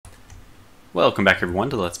Welcome back everyone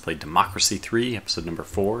to Let's Play Democracy 3, episode number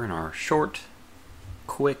 4 in our short,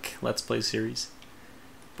 quick Let's Play series.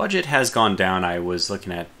 Budget has gone down. I was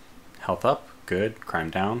looking at health up, good. Crime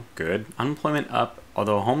down, good. Unemployment up,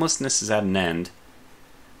 although homelessness is at an end.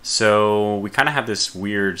 So we kind of have this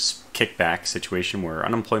weird kickback situation where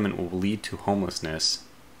unemployment will lead to homelessness.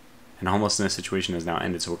 And the homelessness situation has now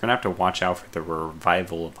ended, so we're going to have to watch out for the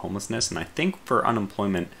revival of homelessness. And I think for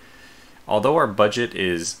unemployment, although our budget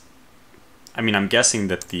is... I'm guessing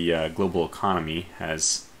that the global economy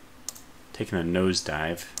has taken a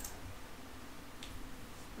nosedive.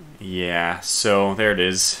 Yeah, so there it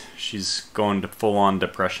is. She's going to full-on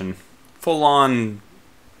depression. Full-on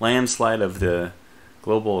landslide of the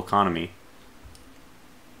global economy.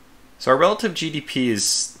 So our relative GDP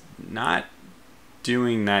is not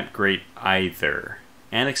doing that great either.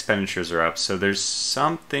 And expenditures are up, so there's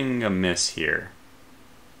something amiss here.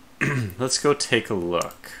 Let's go take a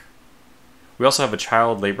look. We also have a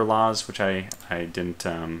child labor laws, which I didn't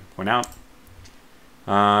point out.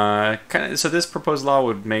 So this proposed law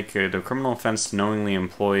would make it a criminal offense to knowingly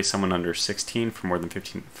employ someone under 16 for more than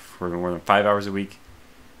 5 hours a week.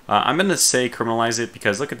 I'm going to say criminalize it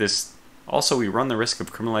because look at this. Also, we run the risk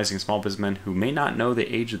of criminalizing small businessmen who may not know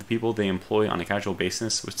the age of the people they employ on a casual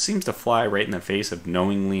basis, which seems to fly right in the face of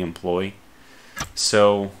knowingly employ.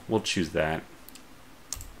 So we'll choose that.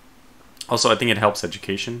 Also, I think it helps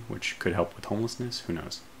education, which could help with homelessness. Who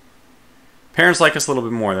knows? Parents like us a little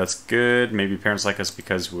bit more. That's good. Maybe parents like us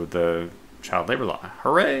because with the child labor law.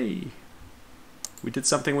 Hooray! We did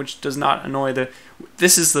something which does not annoy the...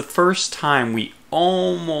 This is the first time we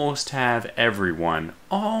almost have everyone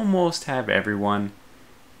out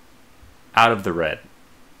of the red,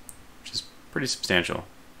 which is pretty substantial.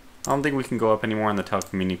 I don't think we can go up anymore on the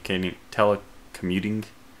telecommuting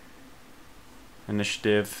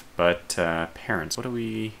initiative, but parents, what do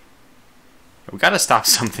we gotta stop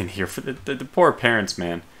something here for the poor parents,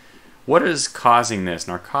 man. What is causing this?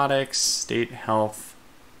 Narcotics, state health,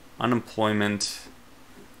 unemployment,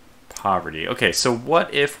 poverty. Okay, so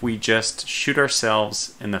what if we just shoot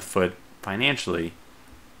ourselves in the foot financially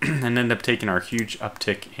and end up taking our huge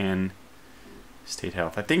uptick in state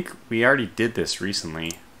health? I think we already did this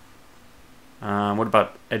recently. What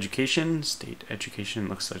about education? State education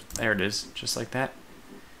looks like, there it is, just like that.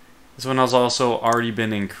 This one has also already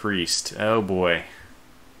been increased. Oh boy.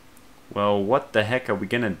 Well, what the heck are we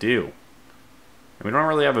gonna do? And we don't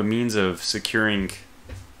really have a means of securing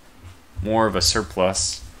more of a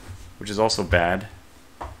surplus, which is also bad.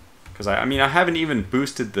 Because I haven't even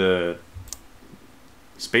boosted the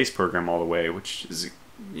space program all the way, which is,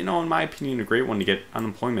 in my opinion, a great one to get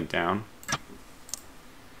unemployment down.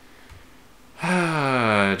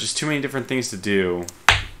 Just too many different things to do.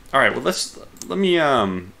 Alright, well let me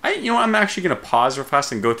I'm actually gonna pause real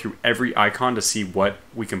fast and go through every icon to see what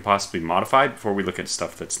we can possibly modify before we look at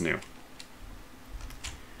stuff that's new.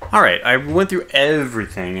 Alright, I went through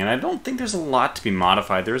everything and I don't think there's a lot to be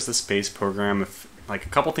modified. There's the space program, like a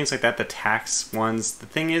couple things like that, the tax ones. The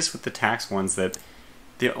thing is with the tax ones that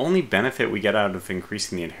the only benefit we get out of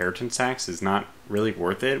increasing the inheritance tax is not really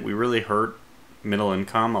worth it. We really hurt middle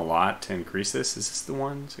income a lot to increase this. Is this the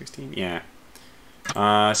 116? Yeah.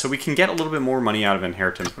 So we can get a little bit more money out of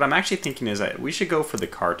inheritance. What I'm actually thinking is that we should go for the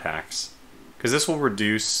car tax, because this will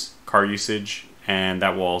reduce car usage and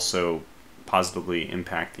that will also positively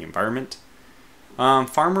impact the environment.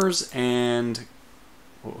 Farmers and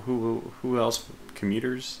who else?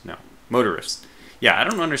 Commuters? No, motorists. Yeah, I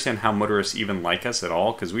don't understand how motorists even like us at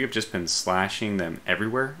all, because we have just been slashing them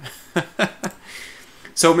everywhere.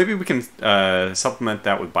 So maybe we can supplement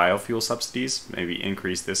that with biofuel subsidies. Maybe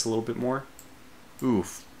increase this a little bit more. Ooh,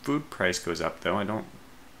 food price goes up though.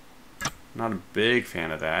 Not a big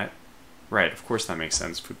fan of that. Right, of course that makes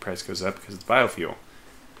sense. Food price goes up because it's biofuel.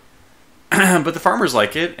 But the farmers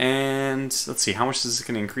like it, and let's see, how much is this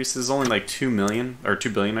going to increase? This is only like 2 million, or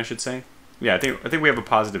 2 billion I should say. Yeah, I think we have a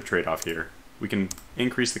positive trade-off here. We can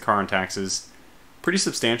increase the car and taxes pretty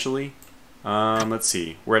substantially. Let's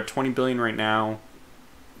see, we're at 20 billion right now.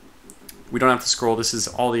 We don't have to scroll. This is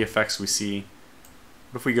all the effects we see.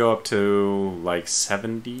 What if we go up to like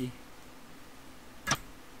 70?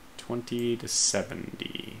 20 to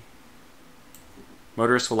 70.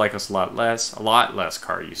 Motorists will like us a lot less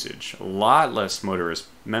car usage, a lot less motorist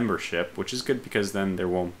membership, which is good because then there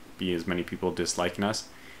won't be as many people disliking us.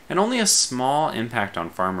 And only a small impact on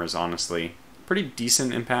farmers, honestly. Pretty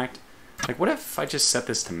decent impact. Like, what if I just set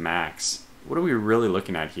this to max? What are we really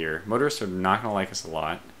looking at here? Motorists are not going to like us a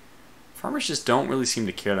lot. Farmers just don't really seem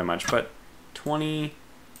to care that much, but 20,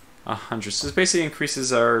 100. So this basically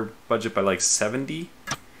increases our budget by like 70.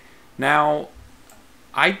 Now,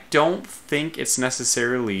 I don't think it's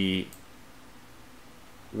necessarily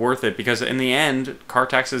worth it, because in the end, car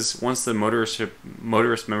taxes, once the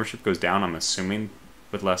motorist membership goes down, I'm assuming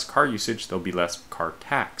with less car usage, there'll be less car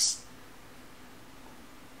tax.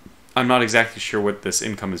 I'm not exactly sure what this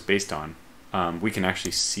income is based on. We can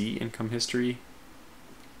actually see income history.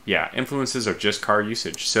 Yeah, influences are just car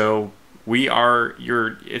usage. So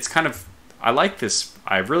it's kind of, I like this,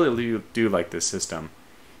 I really do like this system.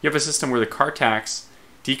 You have a system where the car tax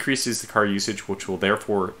decreases the car usage, which will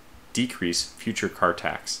therefore decrease future car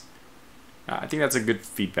tax. I think that's a good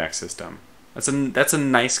feedback system. That's a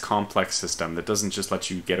nice complex system that doesn't just let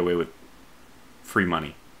you get away with free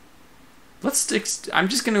money. I'm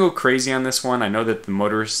just going to go crazy on this one. I know that the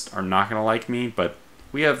motorists are not going to like me, but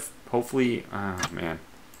we have hopefully other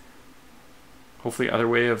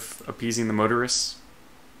way of appeasing the motorists.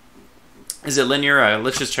 Is it linear?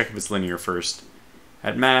 Let's just check if it's linear first.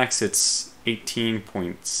 At max, it's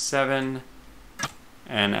 18.7,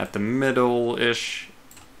 and at the middle-ish,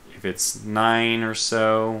 if it's 9 or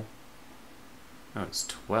so, oh, it's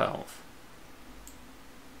 12.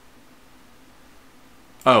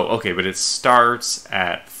 Oh, okay, but it starts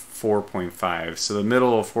at 4.5. So the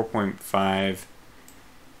middle of 4.5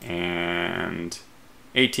 and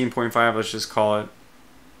 18.5, let's just call it,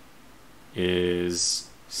 is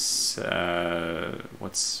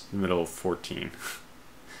what's the middle of 14?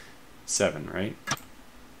 7, right?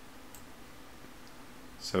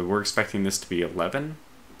 So we're expecting this to be 11?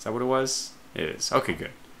 Is that what it was? It is. Okay,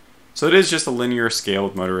 good. So it is just a linear scale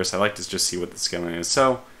with motorists. I like to just see what the scaling is.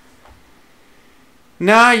 So,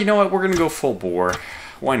 nah, you know what? We're going to go full bore.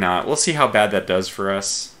 Why not? We'll see how bad that does for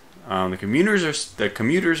us. The commuters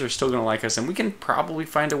are still going to like us, and we can probably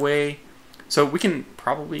find a way. So we can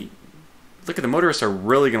probably look at the motorists are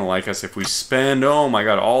really going to like us if we spend, oh my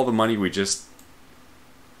god, all the money we just.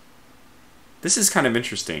 This is kind of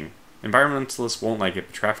interesting. Environmentalists won't like it,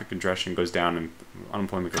 but traffic congestion goes down and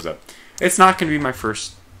unemployment goes up. It's not going to be my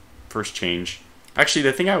first change. Actually,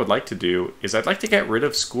 the thing I would like to do is I'd like to get rid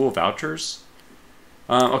of school vouchers.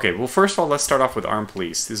 Okay, well, first of all, let's start off with armed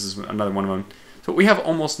police. This is another one of them. So we have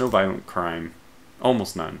almost no violent crime.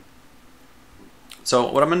 Almost none.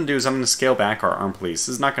 So what I'm going to do is I'm going to scale back our armed police.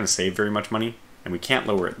 This is not going to save very much money, and we can't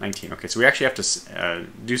lower it 19. Okay, so we actually have to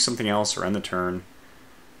do something else or end the turn.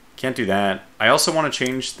 Can't do that. I also want to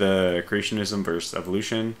change the creationism versus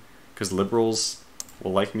evolution, because liberals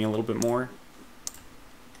will like me a little bit more.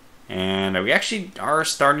 And we actually are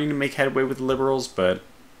starting to make headway with the liberals, but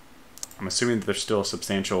I'm assuming that there's still a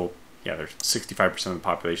substantial, yeah, there's 65% of the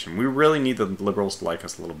population. We really need the liberals to like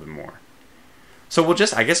us a little bit more. So we'll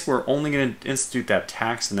just, I guess we're only going to institute that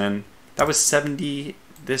tax, and then that was 70.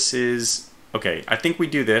 This is, okay, I think we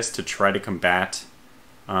do this to try to combat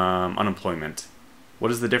unemployment.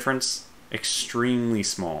 What is the difference? Extremely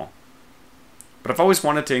small. But I've always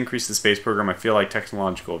wanted to increase the space program. I feel like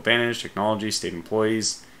technological advantage, technology, state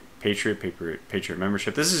employees, Patriot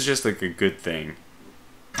membership. This is just like a good thing.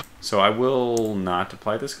 So I will not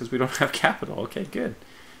apply this because we don't have capital. Okay, good.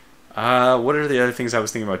 What are the other things I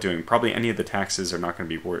was thinking about doing? Probably any of the taxes are not going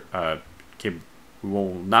to be we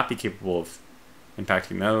will not be capable of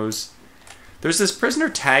impacting those. There's this prisoner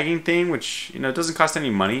tagging thing, which, you know, doesn't cost any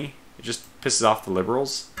money. It just pisses off the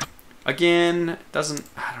liberals. Again, doesn't,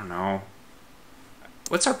 I don't know.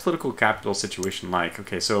 What's our political capital situation like?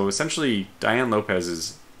 Okay, so essentially Diane Lopez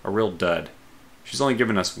is a real dud. She's only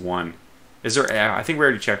given us 1. Is there, I think we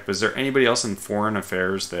already checked, but is there anybody else in foreign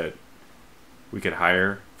affairs that we could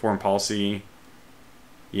hire? Foreign policy?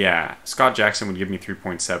 Yeah, Scott Jackson would give me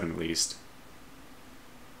 3.7 at least.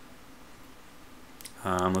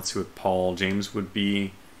 Let's see what Paul James would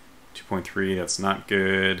be. 2.3, that's not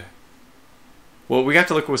good. Well, we got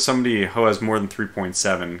to look with somebody who has more than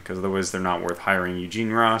 3.7, because otherwise they're not worth hiring. Eugene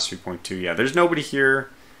Ross, 3.2. Yeah, there's nobody here.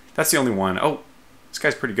 That's the only one. Oh, this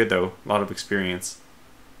guy's pretty good, though. A lot of experience.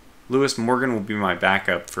 Lewis Morgan will be my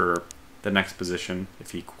backup for the next position,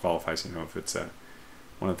 if he qualifies. You know, if it's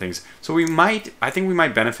one of the things. So I think we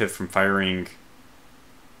might benefit from firing.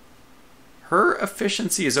 Her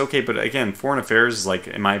efficiency is okay, but again, foreign affairs is, like,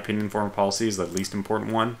 in my opinion, foreign policy is the least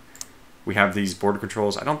important one. We have these border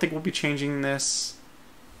controls. I don't think we'll be changing this.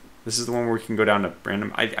 This is the one where we can go down to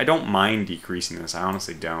random. I don't mind decreasing this. I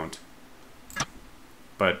honestly don't.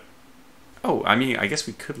 But, oh, I mean, I guess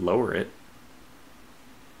we could lower it.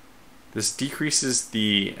 This decreases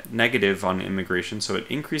the negative on immigration, so it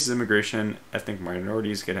increases immigration. Ethnic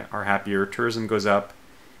minorities are happier. Tourism goes up,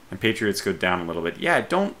 and patriots go down a little bit. Yeah,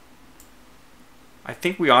 I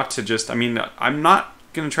think we ought to just, I mean, I'm not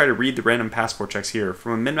going to try to read the random passport checks here.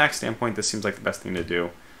 From a min-max standpoint, this seems like the best thing to do.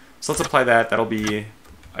 So let's apply that. That'll be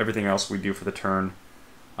everything else we do for the turn.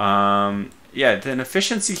 Yeah, then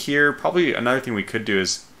efficiency here, probably another thing we could do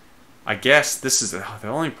is, I guess this is, the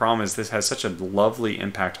only problem is this has such a lovely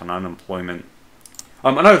impact on unemployment.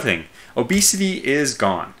 Another thing, obesity is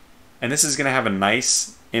gone. And this is going to have a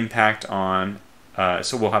nice impact on,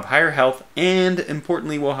 so we'll have higher health, and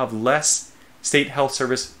importantly, we'll have less state health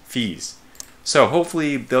service fees. So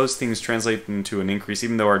hopefully those things translate into an increase,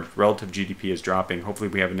 even though our relative GDP is dropping. Hopefully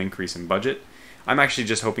we have an increase in budget. I'm actually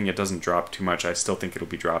just hoping it doesn't drop too much. I still think it'll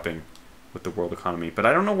be dropping with the world economy. But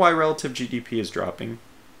I don't know why relative GDP is dropping.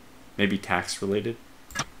 Maybe tax related.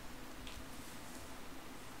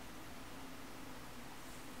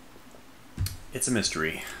 It's a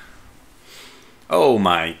mystery. Oh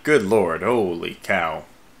my good lord. Holy cow.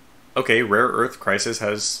 Okay, rare earth crisis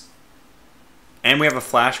has... And we have a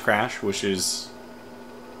flash crash, which is...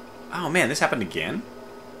 Oh man, this happened again?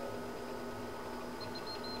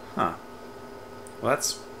 Huh. Well,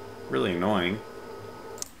 that's really annoying.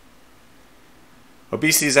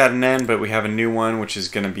 Obesity's at an end, but we have a new one, which is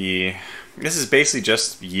going to be... This is basically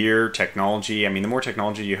just year technology. I mean, the more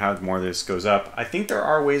technology you have, the more this goes up. I think there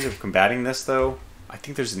are ways of combating this, though. I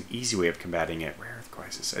think there's an easy way of combating it. Rare earth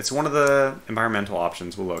crisis. It's one of the environmental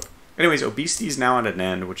options. We'll look. Anyways, obesity is now at an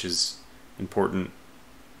end, which is important.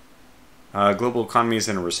 Global economy is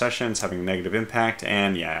in a recession. It's having a negative impact.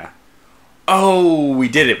 And yeah. Oh, we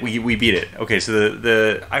did it. We beat it. Okay, so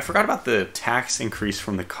the I forgot about the tax increase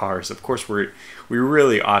from the cars. Of course, we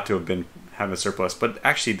really ought to have have a surplus. But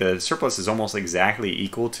actually, the surplus is almost exactly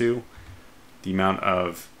equal to the amount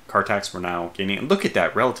of car tax we're now gaining. And look at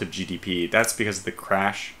that relative GDP. That's because of the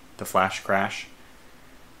crash, the flash crash.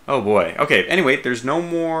 Oh boy. Okay, anyway, there's no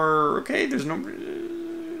more... Okay, there's no...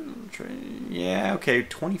 Yeah, okay,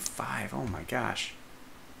 25. Oh my gosh.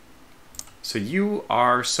 So you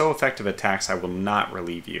are so effective at tax, I will not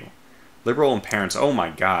relieve you. Liberal and parents. Oh my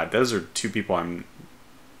god, those are two people I'm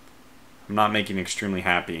not making extremely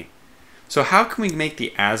happy. So how can we make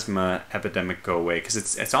the asthma epidemic go away?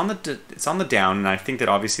 Because it's on the down, and I think that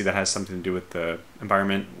obviously that has something to do with the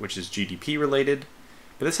environment, which is GDP related.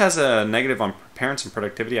 But this has a negative on parents and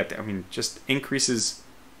productivity. I mean, just increases.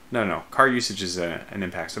 No. Car usage is an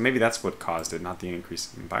impact. So maybe that's what caused it, not the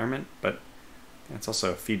increase in environment. But it's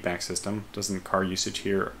also a feedback system. Doesn't car usage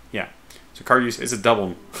here? Yeah. So car use is a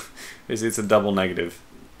double. it's a double negative.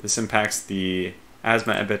 This impacts the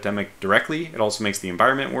asthma epidemic directly. It also makes the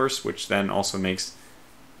environment worse, which then also makes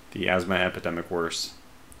the asthma epidemic worse.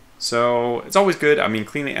 So it's always good. I mean,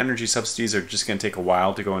 clean energy subsidies are just going to take a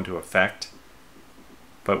while to go into effect.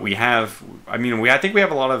 But we have, I think we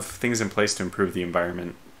have a lot of things in place to improve the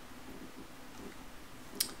environment.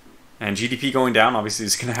 And GDP going down, obviously,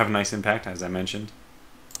 is going to have a nice impact, as I mentioned.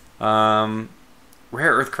 Rare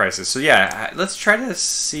earth crisis. So yeah, let's try to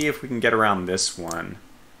see if we can get around this one.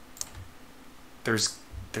 There's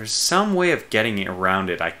some way of getting around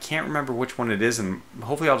it. I can't remember which one it is, and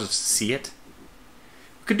hopefully I'll just see it.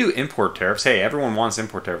 We could do import tariffs. Hey, everyone wants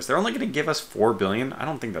import tariffs. They're only going to give us $4 billion. I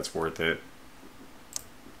don't think that's worth it.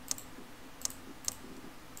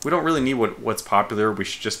 We don't really need what's popular. We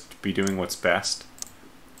should just be doing what's best.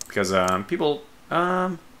 Because people...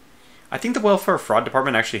 I think the welfare fraud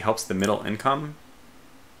department actually helps the middle income.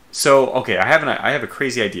 So, okay, I have a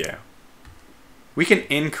crazy idea. We can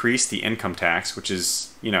increase the income tax, which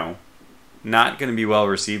is, not going to be well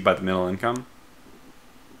received by the middle income.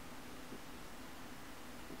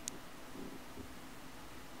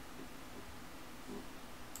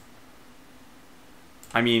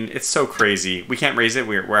 I mean, it's so crazy. We can't raise it.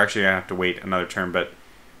 We're actually going to have to wait another term, but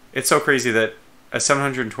it's so crazy that a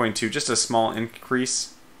 722, just a small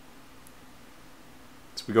increase.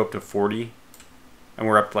 So we go up to 40, and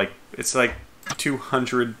we're up it's like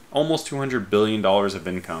 200, almost $200 billion of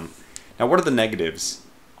income. Now, what are the negatives?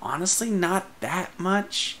 Honestly, not that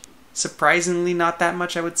much. Surprisingly, not that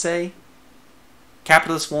much, I would say.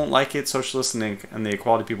 Capitalists won't like it. Socialists and the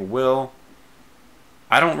equality people will.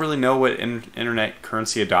 I don't really know what internet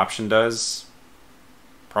currency adoption does.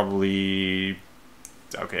 Probably,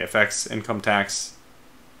 okay, affects income tax.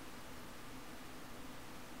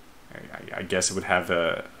 I guess it would have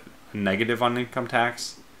a negative on income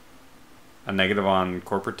tax, a negative on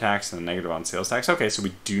corporate tax, and a negative on sales tax. Okay, so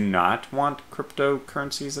we do not want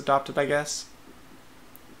cryptocurrencies adopted, I guess.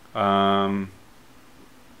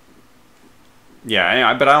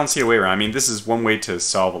 Yeah, but I don't see a way around. I mean, this is one way to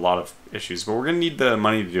solve a lot of issues, but we're going to need the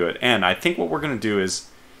money to do it. And I think what we're going to do is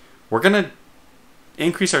we're going to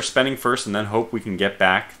increase our spending first and then hope we can get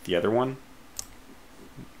back the other one.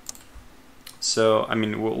 So, I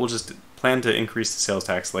mean, we'll just plan to increase the sales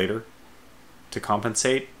tax later to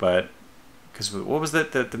compensate, but because what was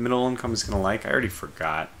that the middle income is going to like? I already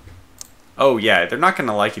forgot. Oh, yeah, they're not going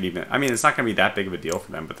to like it even. I mean, it's not going to be that big of a deal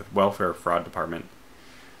for them, but the welfare fraud department.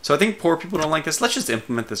 So I think poor people don't like this. Let's just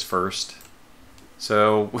implement this first.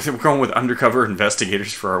 So we're going with undercover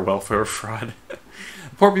investigators for our welfare fraud.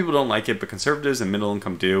 Poor people don't like it, but conservatives and middle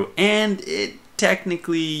income do. And it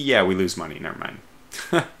technically, yeah, we lose money. Never mind.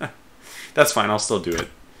 That's fine. I'll still do it.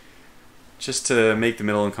 Just to make the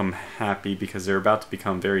middle income happy because they're about to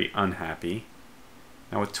become very unhappy.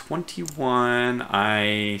 Now with 21,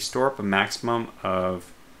 I store up a maximum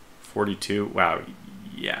of 42. Wow,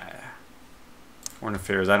 yeah. Foreign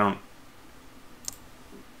affairs, I don't...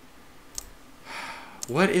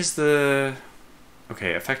 What is the...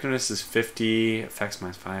 Okay, effectiveness is 50, effects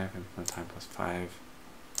minus 5, and time plus 5.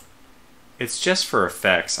 It's just for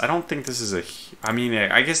effects. I don't think this is a... I mean,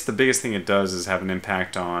 I guess the biggest thing it does is have an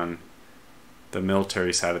impact on the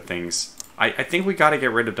military side of things. I think we got to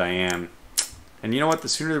get rid of Diane. And you know what? The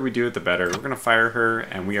sooner we do it, the better. We're going to fire her,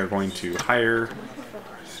 and we are going to hire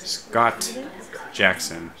Scott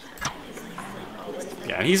Jackson.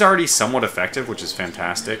 Yeah, and he's already somewhat effective, which is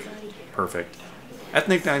fantastic. Perfect.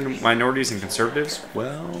 Ethnic minorities and conservatives?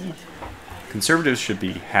 Well, conservatives should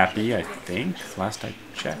be happy, I think. Last I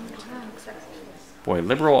checked. Boy,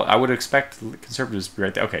 liberal, I would expect conservatives to be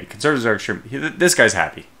right there. Okay, conservatives are extremely... This guy's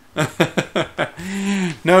happy.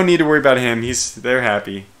 No need to worry about him. They're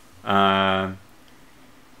happy. What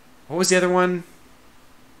was the other one?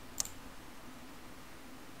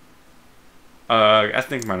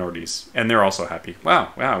 Ethnic minorities. And they're also happy.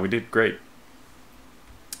 Wow, we did great.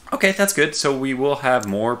 Okay, that's good. So we will have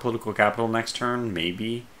more political capital next turn,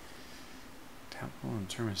 maybe. Capital in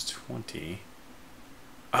term is 20.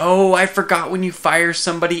 Oh, I forgot when you fire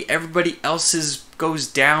somebody, everybody else's goes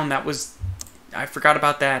down. I forgot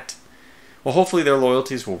about that. Well, hopefully their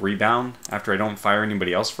loyalties will rebound after I don't fire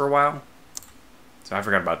anybody else for a while. So I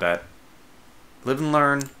forgot about that. Live and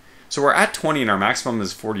learn. So we're at 20 and our maximum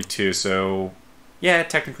is 42. So yeah,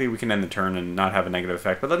 technically we can end the turn and not have a negative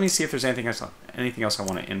effect. But let me see if there's anything else I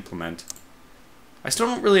want to implement. I still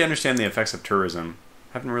don't really understand the effects of tourism.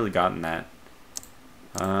 Haven't really gotten that.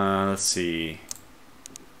 Let's see.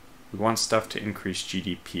 We want stuff to increase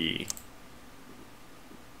GDP.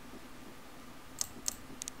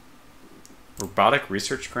 Robotic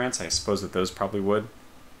research grants, I suppose that those probably would.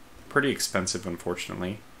 Pretty expensive,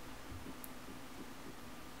 unfortunately.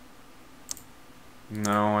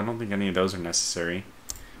 No, I don't think any of those are necessary.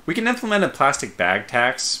 We can implement a plastic bag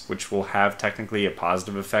tax, which will have technically a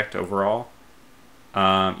positive effect overall.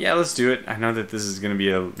 Yeah, let's do it. I know that this is going to be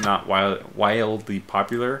not wildly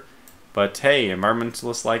popular, but hey,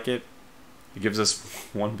 environmentalists like it. It gives us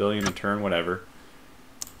 1 billion a turn, whatever.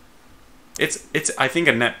 It's I think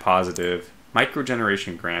a net positive.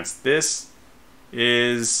 Microgeneration grants. This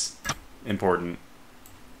is important.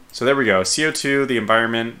 So there we go. CO2, the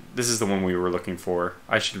environment. This is the one we were looking for.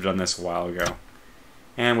 I should have done this a while ago.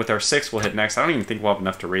 And with our 6, we'll hit next. I don't even think we'll have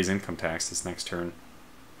enough to raise income tax this next turn.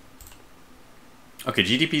 Okay,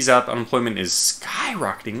 GDP's up. Unemployment is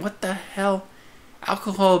skyrocketing. What the hell?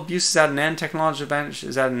 Alcohol abuse is at an end. Technology advantage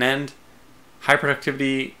is at an end. High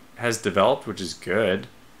productivity has developed, which is good.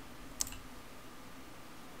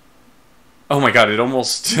 Oh my god, it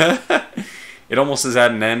almost it almost is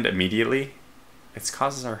at an end immediately. It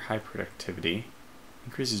causes our high productivity.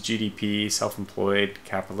 Increases GDP, self-employed,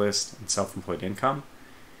 capitalist, and self-employed income.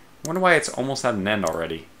 I wonder why it's almost at an end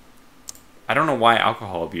already. I don't know why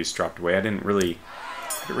alcohol abuse dropped away. I didn't really...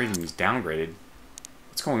 Credit rating is downgraded.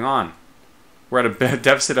 What's going on? We're at a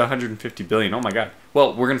deficit of 150 billion. Oh my god.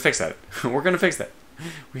 Well, we're going to fix that. We're going to fix that.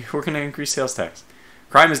 We're going to increase sales tax.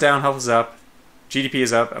 Crime is down, health is up, GDP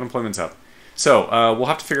is up, unemployment's up. So, we'll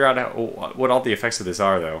have to figure out what all the effects of this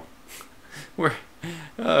are, though.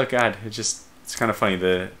 Oh god, it's kind of funny.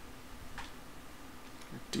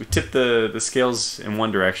 We tipped the scales in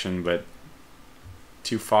one direction, but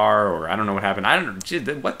too far, or I don't know what happened.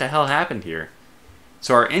 What the hell happened here?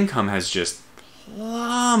 So our income has just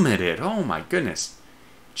plummeted. Oh my goodness.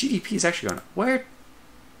 GDP is actually going... Where?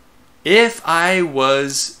 If I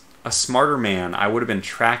was a smarter man, I would have been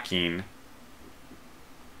tracking...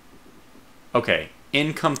 Okay,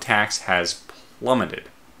 income tax has plummeted.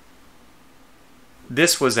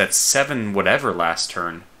 This was at 7 whatever last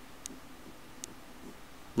turn.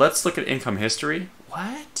 Let's look at income history.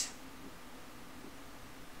 What?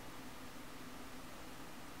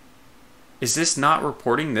 Is this not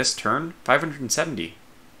reporting this turn? 570.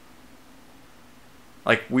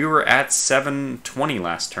 Like, we were at 720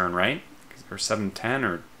 last turn, right? Or 710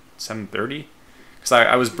 or 730? Because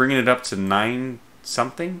I was bringing it up to 9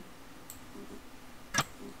 something.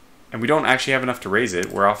 And we don't actually have enough to raise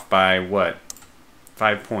it. We're off by, what?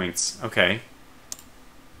 5 points. Okay.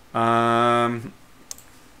 Really,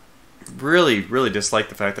 really dislike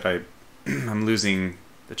the fact that I'm losing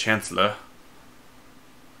the Chancellor.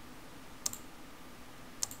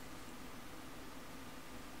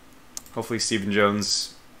 Hopefully Stephen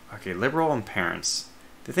Jones... Okay, Liberal and Parents.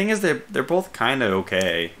 The thing is, they're both kind of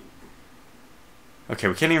okay. Okay,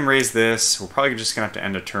 we can't even raise this. We're probably just going to have to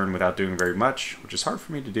end a turn without doing very much, which is hard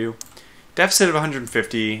for me to do. Deficit of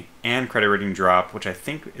 150 and credit rating drop, which I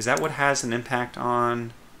think... Is that what has an impact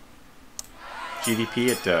on GDP?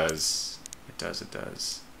 It does. It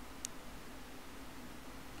does.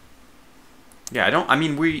 Yeah, I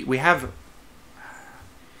mean, we have...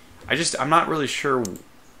 I'm not really sure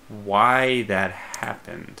why that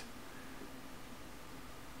happened.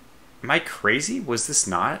 Am I crazy? Was this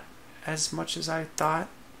not as much as I thought?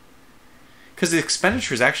 Because the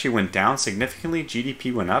expenditures actually went down significantly.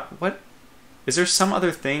 GDP went up. What? Is there some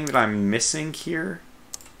other thing that I'm missing here?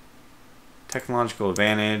 Technological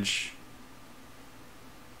advantage.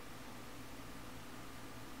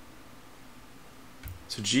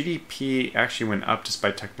 So GDP actually went up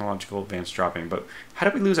despite technological advance dropping. But how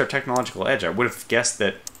did we lose our technological edge? I would have guessed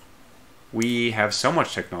that we have so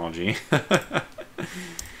much technology.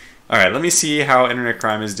 Alright, let me see how internet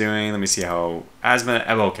crime is doing. Let me see how asthma...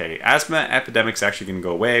 Okay, asthma epidemic's actually going to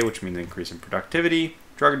go away, which means increase in productivity.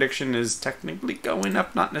 Drug addiction is technically going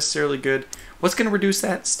up, not necessarily good. What's going to reduce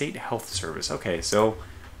that? State health service. Okay, so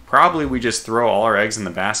probably we just throw all our eggs in the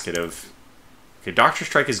basket of... Okay, doctor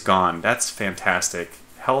strike is gone. That's fantastic.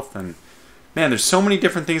 Health and... Man, there's so many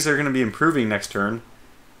different things that are going to be improving next turn.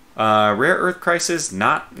 Rare earth crisis,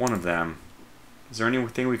 not one of them. Is there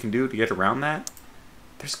anything we can do to get around that?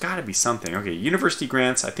 There's got to be something. Okay, university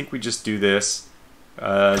grants. I think we just do this.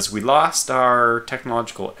 As we lost our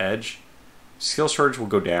technological edge, skill shortage will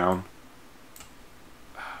go down.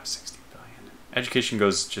 60 billion. Education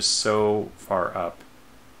goes just so far up.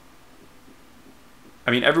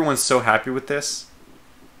 I mean, everyone's so happy with this.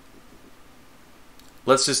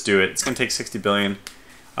 Let's just do it. It's going to take 60 billion.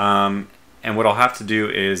 And what I'll have to do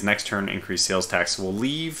is next turn increase sales tax. So we'll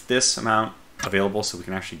leave this amount available so we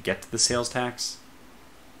can actually get to the sales tax.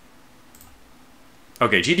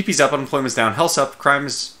 Okay, GDP's up, unemployment's down, health's up,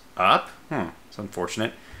 crime's up. It's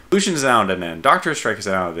unfortunate. Pollution is down at an end. Doctor strike is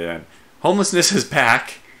down at the end. Homelessness is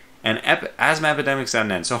back. And asthma epidemic's at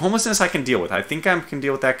an end. So homelessness I can deal with. I think I can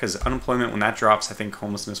deal with that because unemployment, when that drops, I think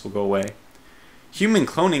homelessness will go away. Human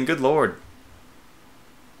cloning, good lord.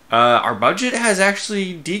 Our budget has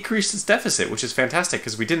actually decreased its deficit, which is fantastic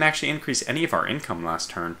because we didn't actually increase any of our income last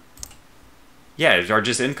turn. Yeah, our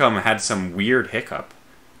just income had some weird hiccup,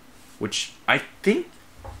 which I think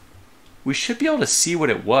we should be able to see what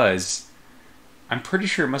it was. I'm pretty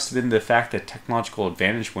sure it must have been the fact that technological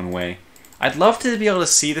advantage went away. I'd love to be able to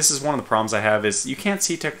see, this is one of the problems I have, is you can't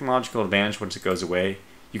see technological advantage once it goes away.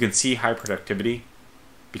 You can see high productivity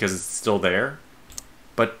because it's still there,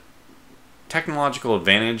 but technological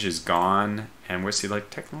advantage is gone, and we're seeing like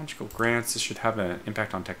technological grants. This should have an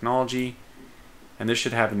impact on technology, and this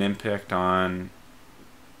should have an impact on...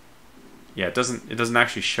 Yeah, it doesn't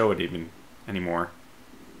actually show it even anymore.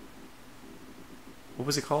 What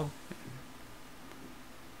was it called?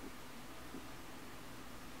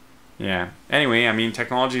 Yeah. Anyway, I mean,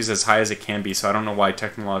 technology is as high as it can be, so I don't know why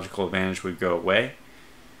technological advantage would go away.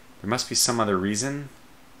 There must be some other reason.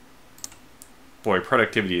 Boy,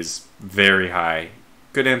 productivity is very high.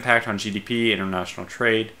 Good impact on GDP, international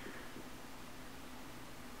trade.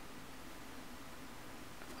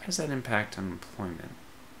 Why does that impact on employment?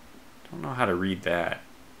 Don't know how to read that.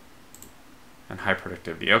 And high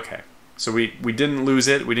productivity. Okay. So we didn't lose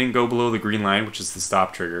it. We didn't go below the green line, which is the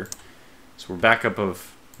stop trigger. So we're back up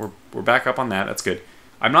we're back up on that. That's good.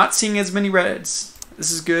 I'm not seeing as many reds.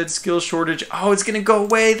 This is good. Skill shortage. Oh, it's going to go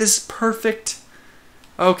away. This is perfect.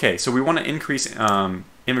 Okay, so we want to increase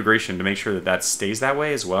immigration to make sure that that stays that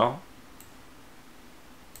way as well.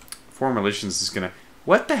 Foreign relations is going to...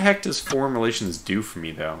 What the heck does foreign relations do for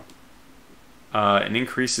me, though? It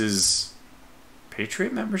increases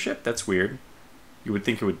Patriot membership? That's weird. You would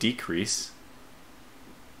think it would decrease.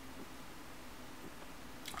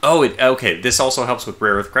 Oh, okay. This also helps with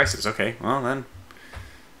rare earth crisis. Okay, well then,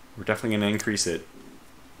 we're definitely going to increase it.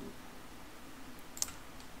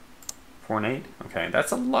 Foreign aid? Okay,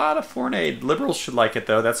 that's a lot of foreign aid. Liberals should like it,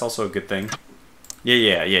 though. That's also a good thing.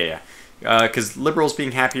 Yeah. Because liberals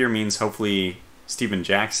being happier means hopefully Stephen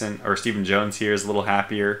Jones here is a little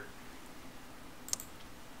happier.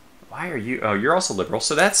 Why are you... Oh, you're also liberal.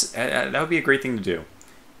 So that would be a great thing to do.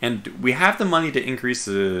 And we have the money to increase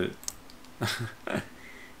the...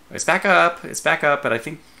 It's back up, but I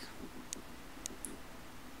think...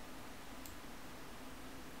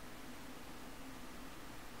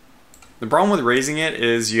 The problem with raising it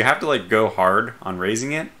is you have to like go hard on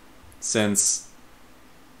raising it, since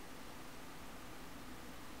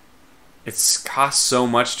it's costs so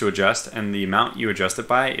much to adjust, and the amount you adjust it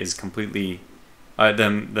by is completely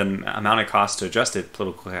the amount it costs to adjust it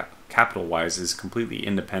political capital wise is completely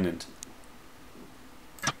independent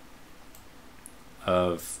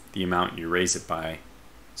of the amount you raise it by.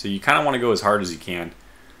 So you kind of want to go as hard as you can.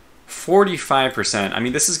 45%. I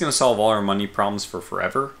mean, this is going to solve all our money problems for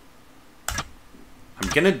forever. I'm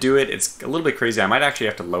going to do it. It's a little bit crazy. I might actually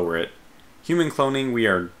have to lower it. Human cloning, we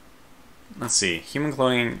are... Let's see. Human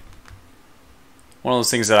cloning, one of those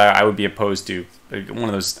things that I would be opposed to. One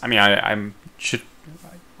of those... I mean,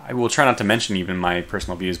 I will try not to mention even my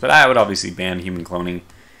personal views, but I would obviously ban human cloning.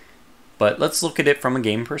 But let's look at it from a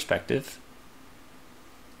game perspective.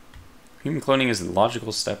 Human cloning is a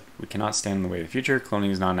logical step. We cannot stand in the way of the future.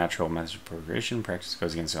 Cloning is not a natural method of progression. Practice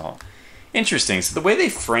goes against all. Interesting. So the way they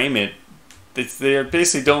frame it, they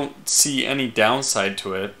basically don't see any downside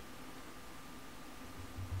to it.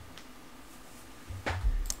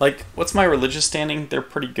 Like, what's my religious standing? They're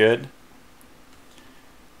pretty good.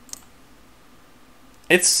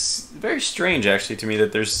 It's very strange, actually, to me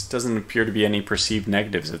that there's doesn't appear to be any perceived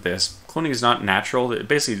negatives of this. Cloning is not natural.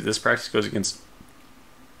 Basically, this practice goes against...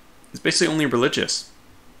 It's basically only religious.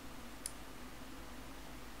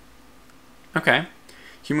 Okay.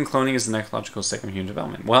 Human cloning is the next logical step in human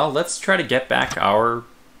development. Well, let's try to get back our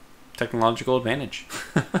technological advantage.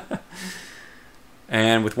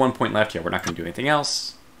 And with 1 point left, yeah, we're not going to do anything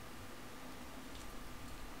else.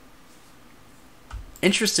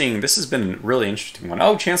 Interesting. This has been a really interesting one.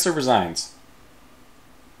 Oh, Chancellor resigns.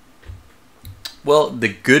 Well, the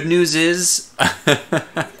good news is...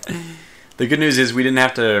 The good news is we didn't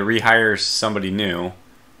have to rehire somebody new.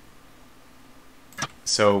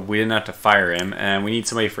 So we didn't have to fire him. And we need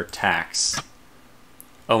somebody for tax.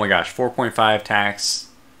 Oh my gosh, 4.5 tax.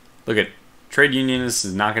 Look at trade union. This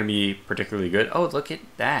is not going to be particularly good. Oh, look at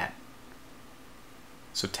that.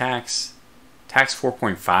 So tax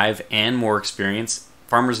 4.5 and more experience.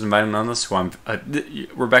 Farmers invited on this one.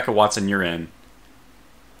 Rebecca Watson, you're in.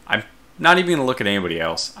 I'm not even going to look at anybody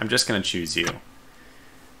else. I'm just going to choose you.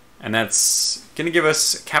 And that's going to give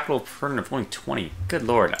us capital burden of only 20. Good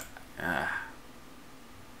lord.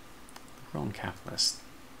 Grown capitalist.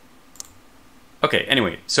 Okay,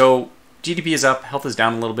 anyway. So GDP is up. Health is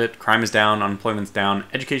down a little bit. Crime is down. Unemployment's down.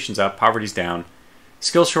 Education's up. Poverty's down.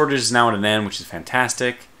 Skill shortage is now at an end, which is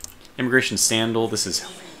fantastic. Immigration scandal. This is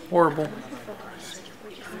horrible.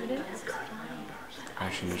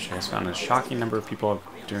 Actually, has found a shocking number of people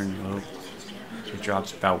during low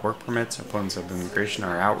jobs without work permits. Opponents of immigration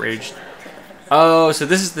are outraged. Oh, so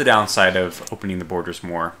this is the downside of opening the borders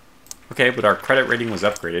more. Okay, but our credit rating was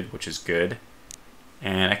upgraded, which is good.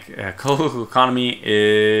 And local economy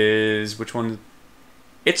is... Which one?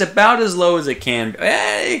 It's about as low as it can.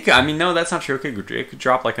 I mean, no, that's not true. It could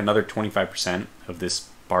drop like another 25% of this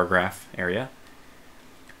bar graph area.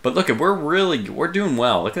 But look, we're doing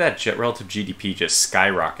well. Look at that relative GDP just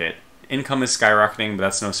skyrocket. Income is skyrocketing, but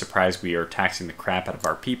that's no surprise. We are taxing the crap out of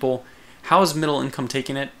our people. How is middle income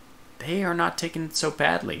taking it? They are not taking it so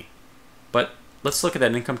badly. But let's look at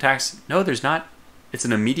that income tax. No, there's not. It's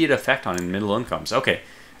an immediate effect on middle incomes. Okay.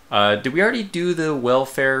 Did we already do the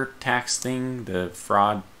welfare tax thing? The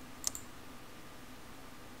fraud?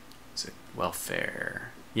 Is it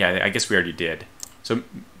welfare? Yeah, I guess we already did. So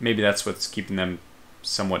maybe that's what's keeping them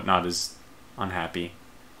somewhat not as unhappy.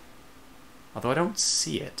 Although I don't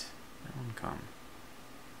see it. Income.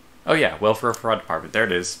 Oh yeah, welfare fraud department. There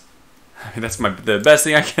it is. That's the best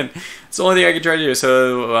thing I can. It's the only thing I can try to do.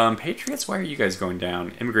 So Patriots, why are you guys going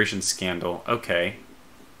down? Immigration scandal. Okay,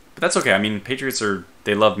 but that's okay. I mean, Patriots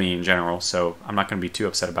they love me in general, so I'm not going to be too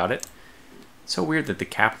upset about it. It's so weird that the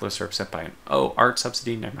capitalists are upset by it. Oh, art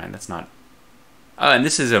subsidy. Never mind. That's not. And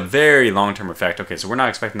this is a very long-term effect. Okay, so we're not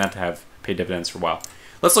expecting that to have pay dividends for a while.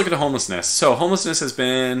 Let's look at homelessness. So homelessness has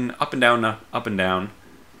been up and down, up and down.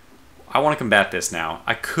 I want to combat this now.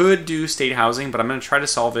 I could do state housing, but I'm going to try to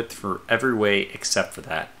solve it for every way except for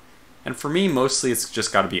that. And for me, mostly it's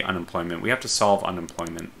just got to be unemployment. We have to solve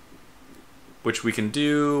unemployment, which we can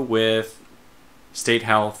do with state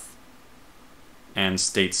health and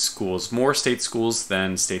state schools. More state schools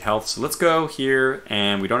than state health. So let's go here,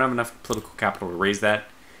 and we don't have enough political capital to raise that.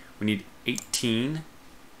 We need 18.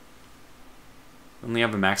 We only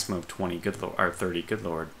have a maximum of 20. Good lord, or 30. Good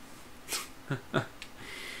lord.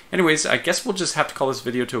 Anyways, I guess we'll just have to call this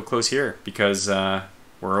video to a close here because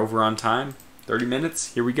we're over on time. 30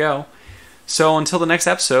 minutes. Here we go. So until the next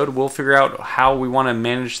episode, we'll figure out how we want to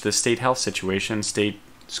manage the state health situation, state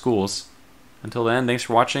schools. Until then, thanks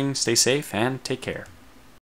for watching. Stay safe and take care.